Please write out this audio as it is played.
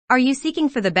Are you seeking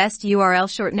for the best URL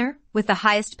shortener with the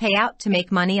highest payout to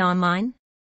make money online?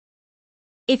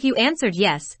 If you answered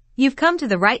yes, you've come to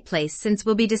the right place, since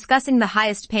we'll be discussing the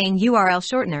highest paying URL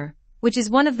shortener, which is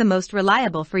one of the most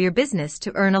reliable for your business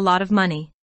to earn a lot of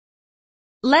money.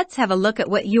 Let's have a look at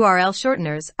what URL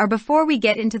shorteners are before we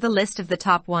get into the list of the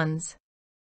top ones.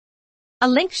 A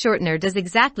link shortener does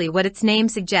exactly what its name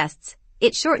suggests.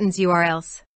 It shortens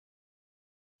URLs.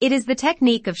 It is the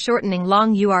technique of shortening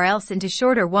long URLs into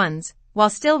shorter ones, while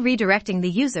still redirecting the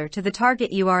user to the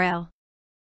target URL.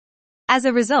 As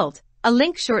a result, a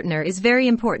link shortener is very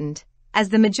important, as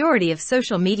the majority of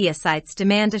social media sites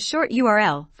demand a short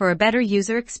URL for a better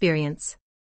user experience.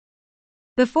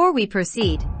 Before we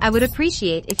proceed, I would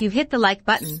appreciate if you hit the like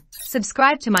button,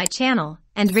 subscribe to my channel,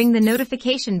 and ring the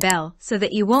notification bell so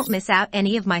that you won't miss out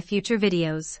any of my future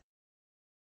videos.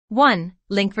 1.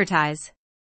 Linkvertise.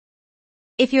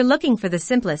 If you're looking for the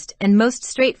simplest and most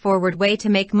straightforward way to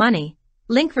make money,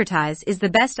 Linkvertise is the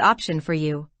best option for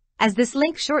you, as this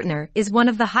link shortener is one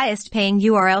of the highest paying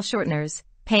URL shorteners,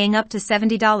 paying up to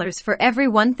 $70 for every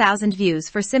 1,000 views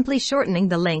for simply shortening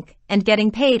the link and getting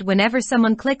paid whenever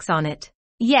someone clicks on it.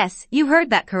 Yes, you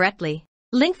heard that correctly.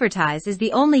 Linkvertise is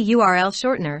the only URL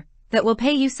shortener that will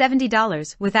pay you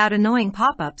 $70 without annoying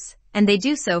pop-ups, and they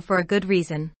do so for a good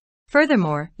reason.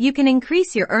 Furthermore, you can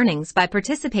increase your earnings by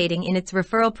participating in its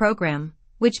referral program,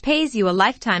 which pays you a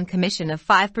lifetime commission of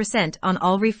 5% on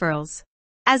all referrals.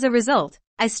 As a result,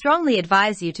 I strongly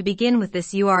advise you to begin with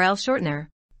this URL shortener,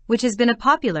 which has been a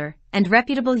popular and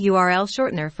reputable URL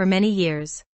shortener for many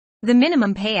years. The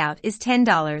minimum payout is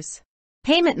 $10.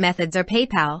 Payment methods are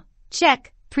PayPal,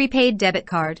 check, prepaid debit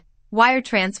card, wire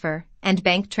transfer, and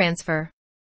bank transfer.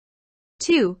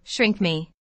 2. ShrinkMe.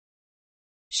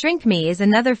 ShrinkMe is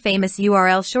another famous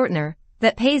URL shortener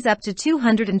that pays up to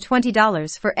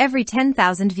 $220 for every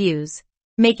 10,000 views,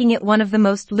 making it one of the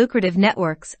most lucrative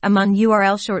networks among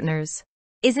URL shorteners.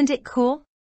 Isn't it cool?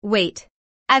 Wait,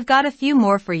 I've got a few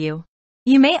more for you.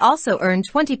 You may also earn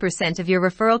 20% of your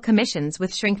referral commissions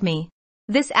with ShrinkMe.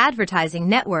 This advertising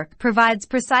network provides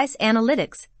precise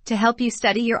analytics to help you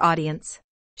study your audience.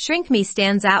 ShrinkMe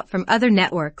stands out from other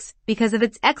networks because of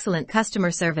its excellent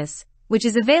customer service, which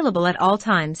is available at all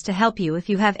times to help you if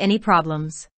you have any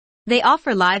problems. They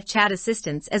offer live chat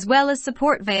assistance as well as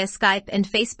support via Skype and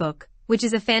Facebook, which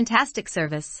is a fantastic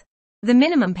service. The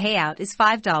minimum payout is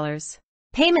 $5.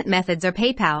 Payment methods are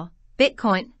PayPal,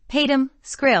 Bitcoin, Paytem,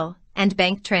 Skrill, and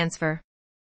bank transfer.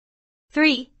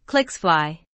 3.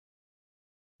 ClicksFly.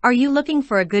 Are you looking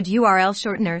for a good URL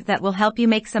shortener that will help you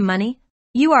make some money?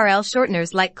 URL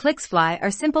shorteners like ClicksFly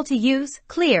are simple to use,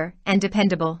 clear, and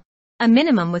dependable. A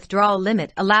minimum withdrawal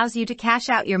limit allows you to cash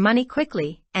out your money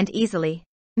quickly and easily.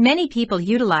 Many people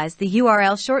utilize the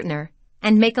URL shortener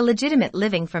and make a legitimate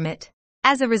living from it.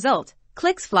 As a result,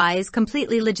 ClicksFly is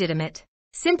completely legitimate.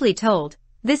 Simply told,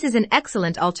 this is an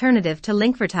excellent alternative to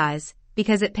Linkvertise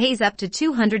because it pays up to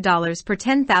 $200 per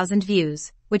 10,000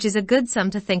 views, which is a good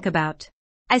sum to think about.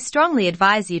 I strongly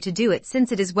advise you to do it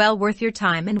since it is well worth your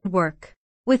time and work.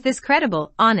 With this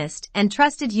credible, honest, and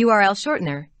trusted URL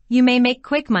shortener, you may make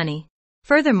quick money.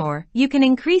 Furthermore, you can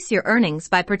increase your earnings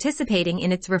by participating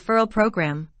in its referral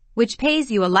program, which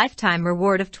pays you a lifetime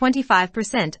reward of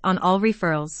 25% on all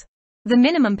referrals. The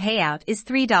minimum payout is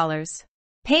 $3.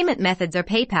 Payment methods are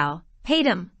PayPal,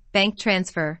 Paytem, bank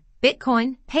transfer,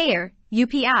 Bitcoin, Payer,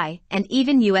 UPI, and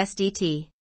even USDT.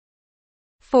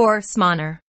 4.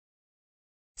 Shortener.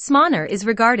 Shortener is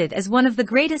regarded as one of the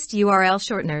greatest URL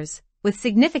shorteners, with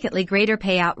significantly greater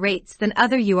payout rates than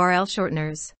other URL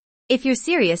shorteners. If you're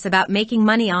serious about making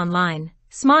money online,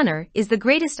 Shortener is the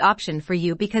greatest option for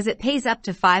you because it pays up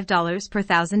to $5 per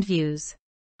 1,000 views.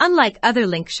 Unlike other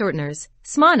link shorteners,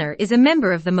 Shortener is a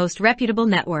member of the most reputable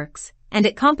networks, and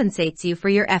it compensates you for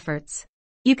your efforts.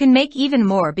 You can make even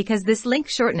more because this link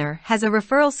shortener has a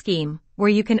referral scheme where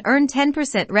you can earn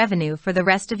 10% revenue for the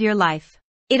rest of your life.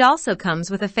 It also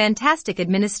comes with a fantastic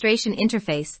administration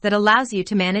interface that allows you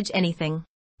to manage anything.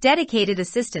 Dedicated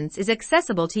assistance is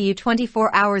accessible to you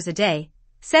 24 hours a day,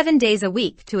 7 days a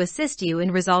week to assist you in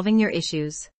resolving your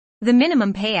issues. The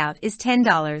minimum payout is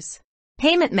 $10.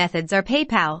 Payment methods are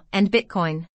PayPal and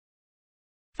Bitcoin.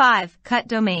 5.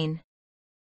 CutDomain.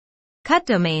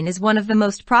 CutDomain is one of the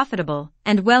most profitable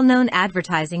and well-known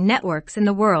advertising networks in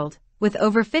the world, with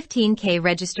over 15,000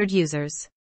 registered users.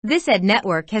 This ad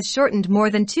network has shortened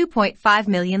more than 2.5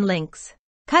 million links.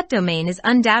 CutDomain is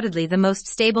undoubtedly the most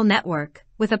stable network,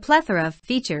 with a plethora of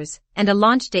features and a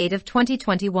launch date of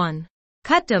 2021.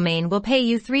 CutDomain will pay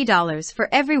you $3 for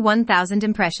every 1,000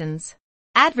 impressions.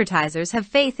 Advertisers have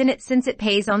faith in it since it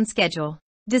pays on schedule.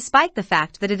 Despite the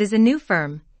fact that it is a new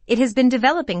firm, it has been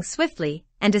developing swiftly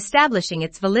and establishing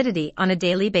its validity on a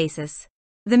daily basis.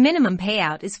 The minimum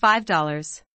payout is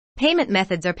 $5. Payment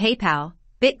methods are PayPal,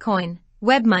 Bitcoin,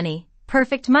 Web Money,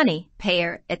 Perfect Money,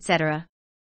 Payer, etc.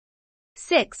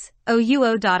 6.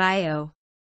 OUO.io.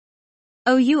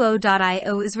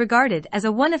 OUO.io is regarded as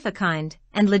a one-of-a-kind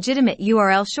and legitimate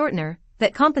URL shortener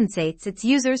that compensates its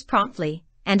users promptly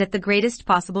and at the greatest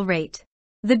possible rate.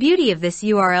 The beauty of this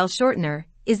URL shortener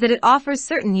is that it offers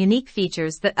certain unique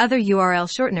features that other URL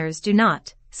shorteners do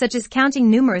not, such as counting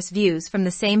numerous views from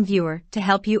the same viewer to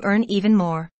help you earn even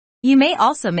more. You may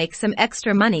also make some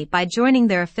extra money by joining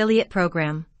their affiliate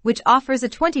program, which offers a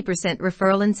 20%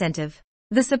 referral incentive.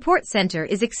 The support center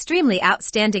is extremely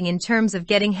outstanding in terms of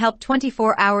getting help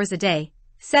 24 hours a day,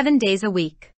 7 days a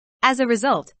week. As a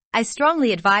result, I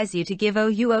strongly advise you to give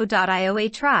OUO.io a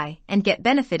try and get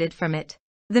benefited from it.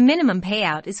 The minimum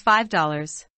payout is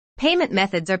 $5. Payment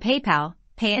methods are PayPal,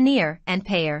 Payoneer, and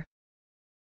Payer.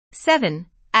 7.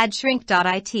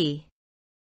 AdShrink.it.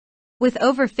 With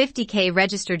over 50,000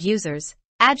 registered users,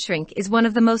 AdShrink is one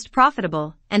of the most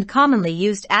profitable and commonly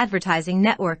used advertising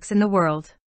networks in the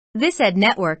world. This ad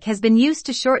network has been used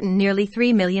to shorten nearly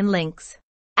 3 million links.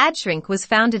 AdShrink was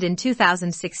founded in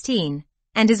 2016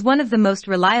 and is one of the most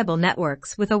reliable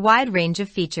networks with a wide range of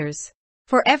features.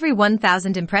 For every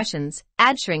 1,000 impressions,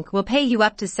 AdShrink will pay you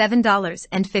up to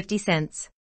 $7.50.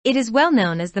 It is well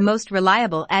known as the most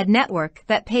reliable ad network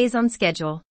that pays on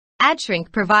schedule.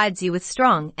 AdShrink provides you with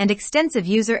strong and extensive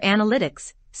user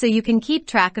analytics so you can keep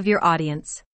track of your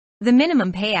audience. The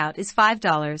minimum payout is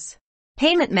 $5.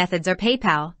 Payment methods are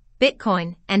PayPal,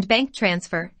 Bitcoin, and bank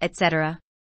transfer, etc.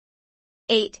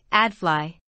 8.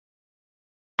 AdFly.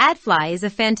 AdFly is a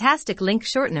fantastic link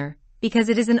shortener because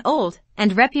it is an old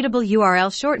and reputable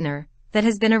URL shortener that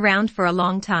has been around for a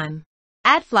long time.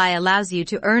 AdFly allows you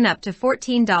to earn up to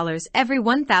 $14 every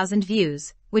 1,000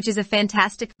 views, which is a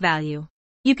fantastic value.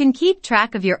 You can keep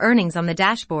track of your earnings on the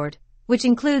dashboard, which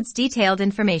includes detailed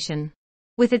information.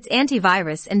 With its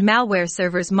antivirus and malware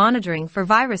servers monitoring for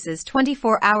viruses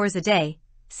 24 hours a day,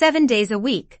 7 days a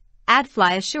week,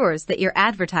 AdFly assures that your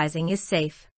advertising is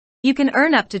safe. You can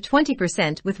earn up to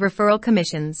 20% with referral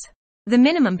commissions. The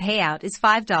minimum payout is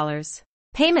 $5.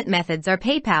 Payment methods are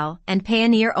PayPal and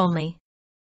Payoneer only.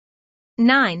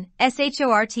 9.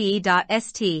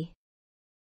 SHORTE.st.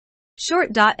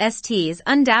 Short.st is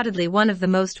undoubtedly one of the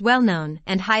most well-known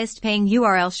and highest-paying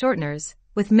URL shorteners,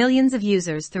 with millions of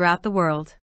users throughout the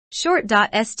world.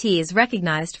 Short.st is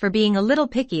recognized for being a little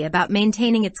picky about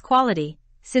maintaining its quality,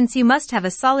 since you must have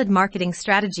a solid marketing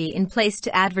strategy in place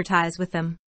to advertise with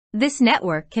them. This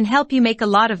network can help you make a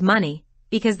lot of money,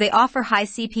 because they offer high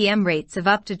CPM rates of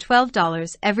up to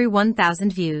 $12 every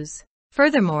 1,000 views.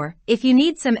 Furthermore, if you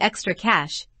need some extra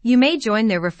cash, you may join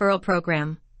their referral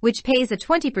program, which pays a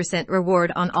 20%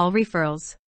 reward on all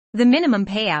referrals. The minimum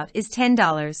payout is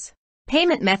 $10.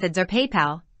 Payment methods are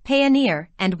PayPal, Payoneer,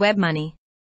 and Web Money.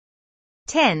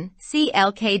 10.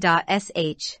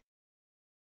 CLK.sh.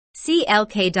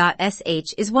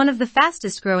 CLK.sh is one of the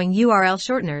fastest growing URL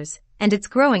shorteners, and it's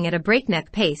growing at a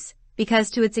breakneck pace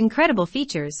because to its incredible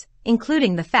features,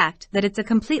 including the fact that it's a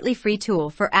completely free tool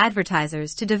for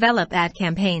advertisers to develop ad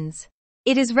campaigns.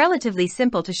 It is relatively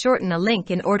simple to shorten a link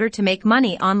in order to make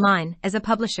money online as a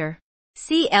publisher.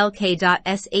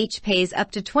 CLK.sh pays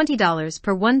up to $20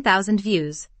 per 1,000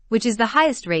 views, which is the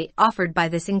highest rate offered by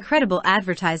this incredible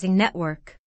advertising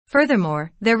network.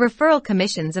 Furthermore, their referral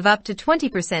commissions of up to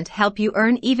 20% help you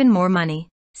earn even more money.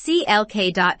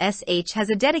 CLK.sh has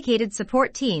a dedicated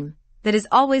support team that is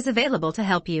always available to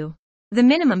help you. The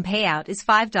minimum payout is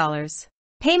 $5.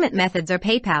 Payment methods are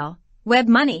PayPal, Web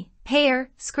Money, Payer,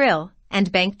 Skrill,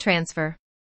 and bank transfer.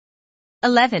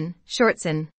 11.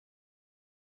 Shortson.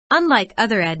 Unlike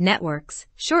other ad networks,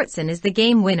 Shortson is the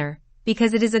game winner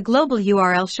because it is a global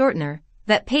URL shortener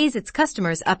that pays its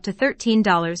customers up to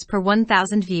 $13 per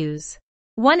 1,000 views.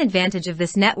 One advantage of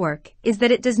this network is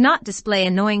that it does not display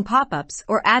annoying pop-ups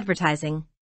or advertising.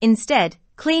 Instead,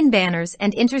 clean banners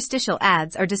and interstitial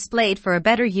ads are displayed for a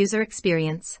better user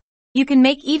experience. You can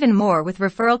make even more with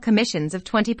referral commissions of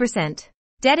 20%.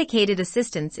 Dedicated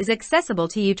assistance is accessible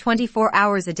to you 24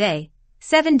 hours a day,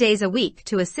 7 days a week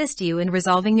to assist you in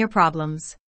resolving your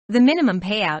problems. The minimum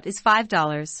payout is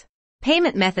 $5.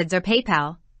 Payment methods are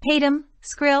PayPal, Paytm,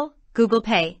 Skrill, Google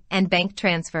Pay, and bank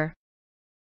transfer.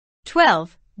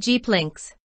 12.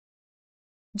 Jeeplinks.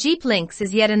 Jeeplinks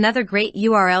is yet another great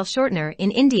URL shortener in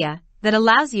India that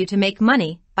allows you to make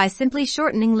money by simply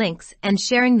shortening links and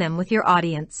sharing them with your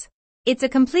audience. It's a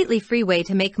completely free way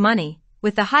to make money,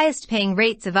 with the highest paying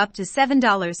rates of up to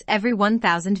 $7 every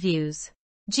 1,000 views.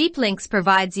 Jeeplinks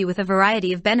provides you with a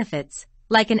variety of benefits,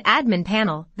 like an admin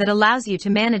panel that allows you to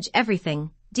manage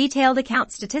everything, detailed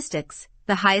account statistics,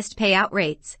 the highest payout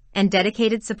rates, and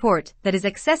dedicated support that is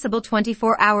accessible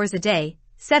 24 hours a day,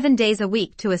 7 days a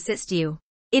week to assist you.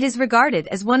 It is regarded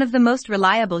as one of the most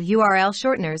reliable URL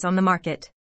shorteners on the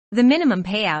market. The minimum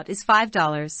payout is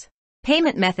 $5.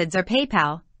 Payment methods are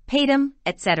PayPal, Paytm,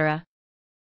 etc.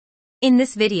 In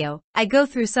this video, I go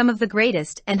through some of the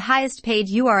greatest and highest paid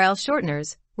URL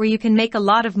shorteners where you can make a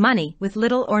lot of money with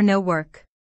little or no work.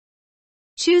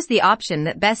 Choose the option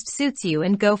that best suits you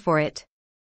and go for it.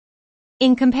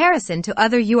 In comparison to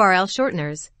other URL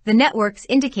shorteners, the networks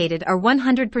indicated are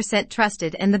 100%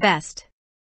 trusted and the best.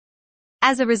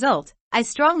 As a result, I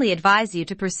strongly advise you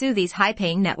to pursue these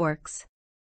high-paying networks.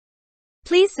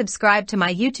 Please subscribe to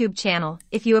my YouTube channel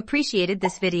if you appreciated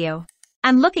this video.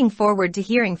 I'm looking forward to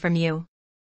hearing from you.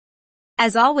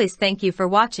 As always, thank you for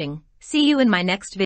watching. See you in my next video.